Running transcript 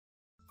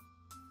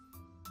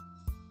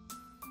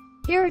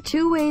Here are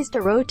 2 ways to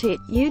rotate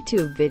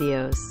YouTube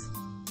videos.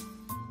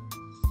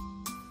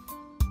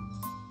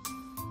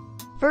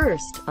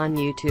 First, on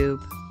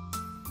YouTube.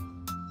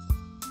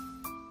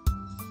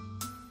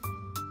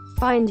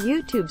 Find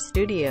YouTube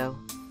Studio.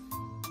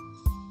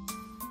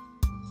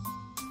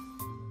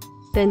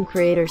 Then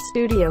Creator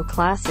Studio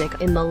Classic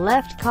in the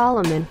left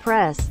column and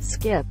press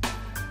Skip.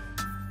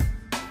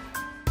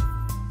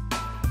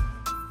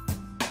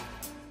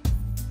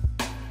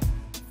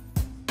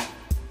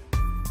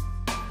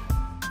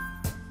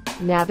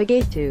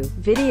 Navigate to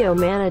Video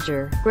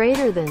Manager,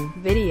 greater than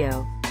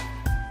Video.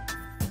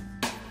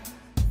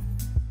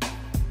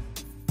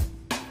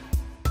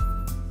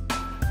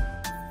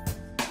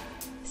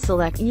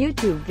 Select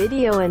YouTube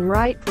Video and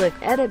right-click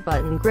Edit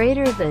button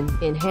greater than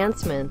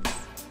Enhancements.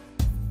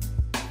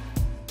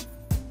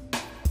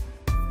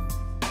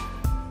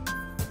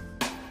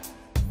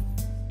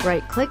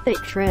 Right-click the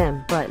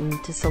Trim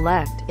button to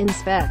select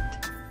Inspect.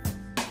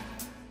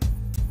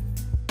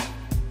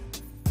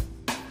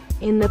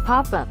 In the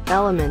pop-up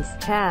Elements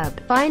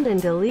tab, find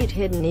and delete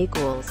hidden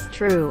equals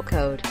true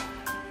code.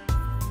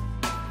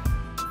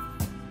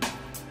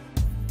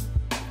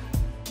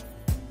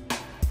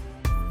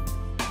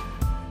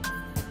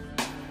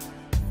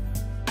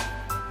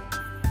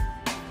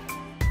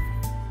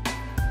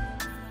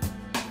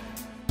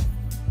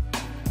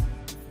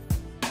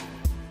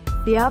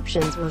 The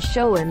options will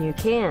show when you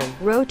can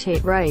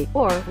rotate right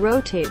or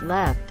rotate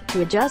left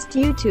to adjust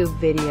YouTube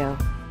video.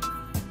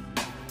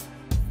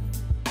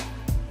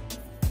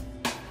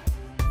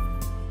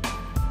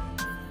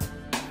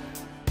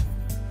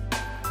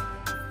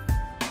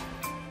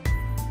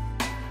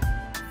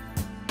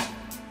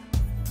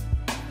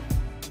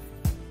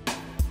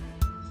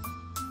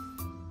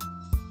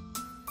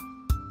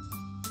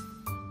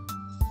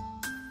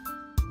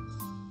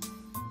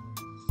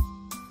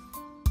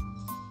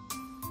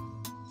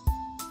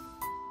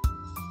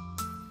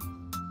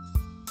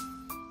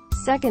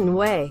 Second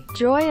way,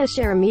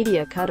 Joyoshare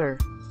Media Cutter.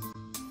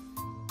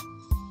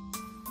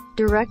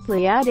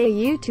 Directly add a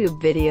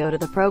YouTube video to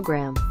the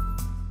program.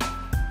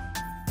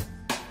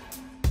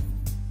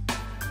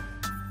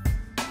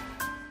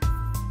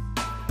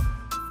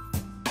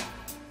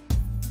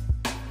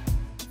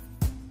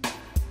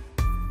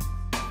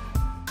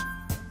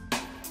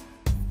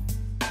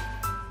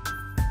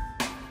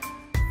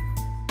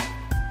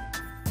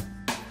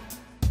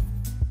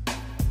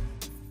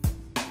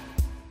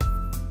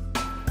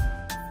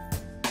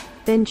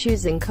 Then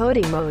choose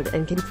encoding mode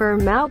and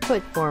confirm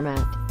output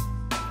format.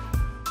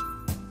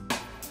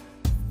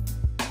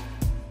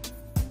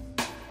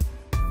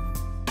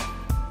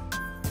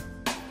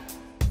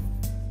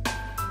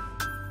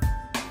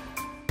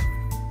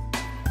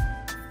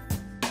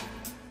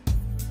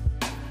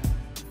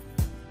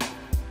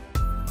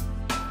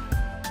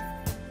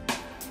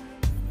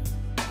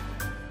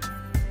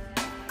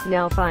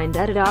 Now find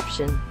Edit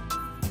option.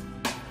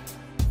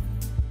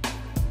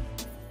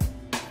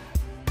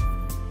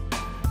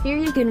 Here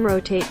you can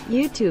rotate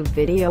YouTube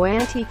video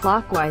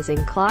anti-clockwise and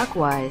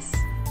clockwise.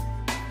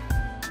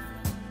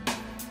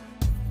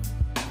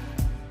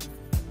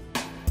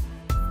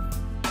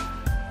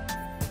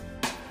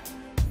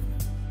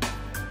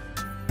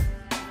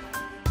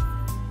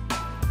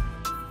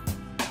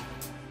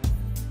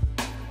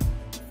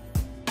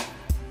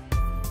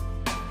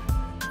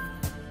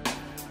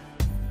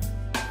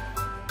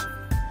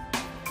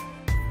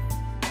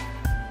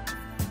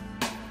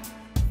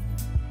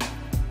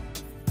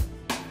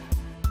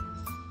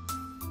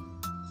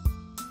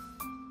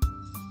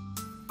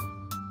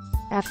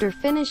 After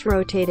finish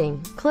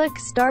rotating, click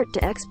Start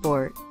to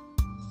export.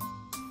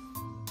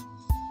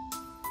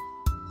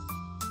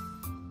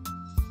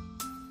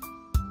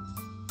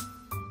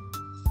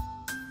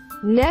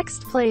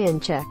 Next, play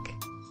and check.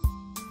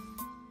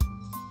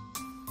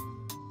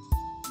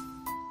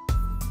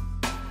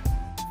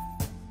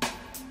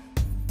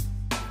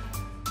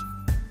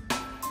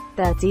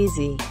 That's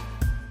easy.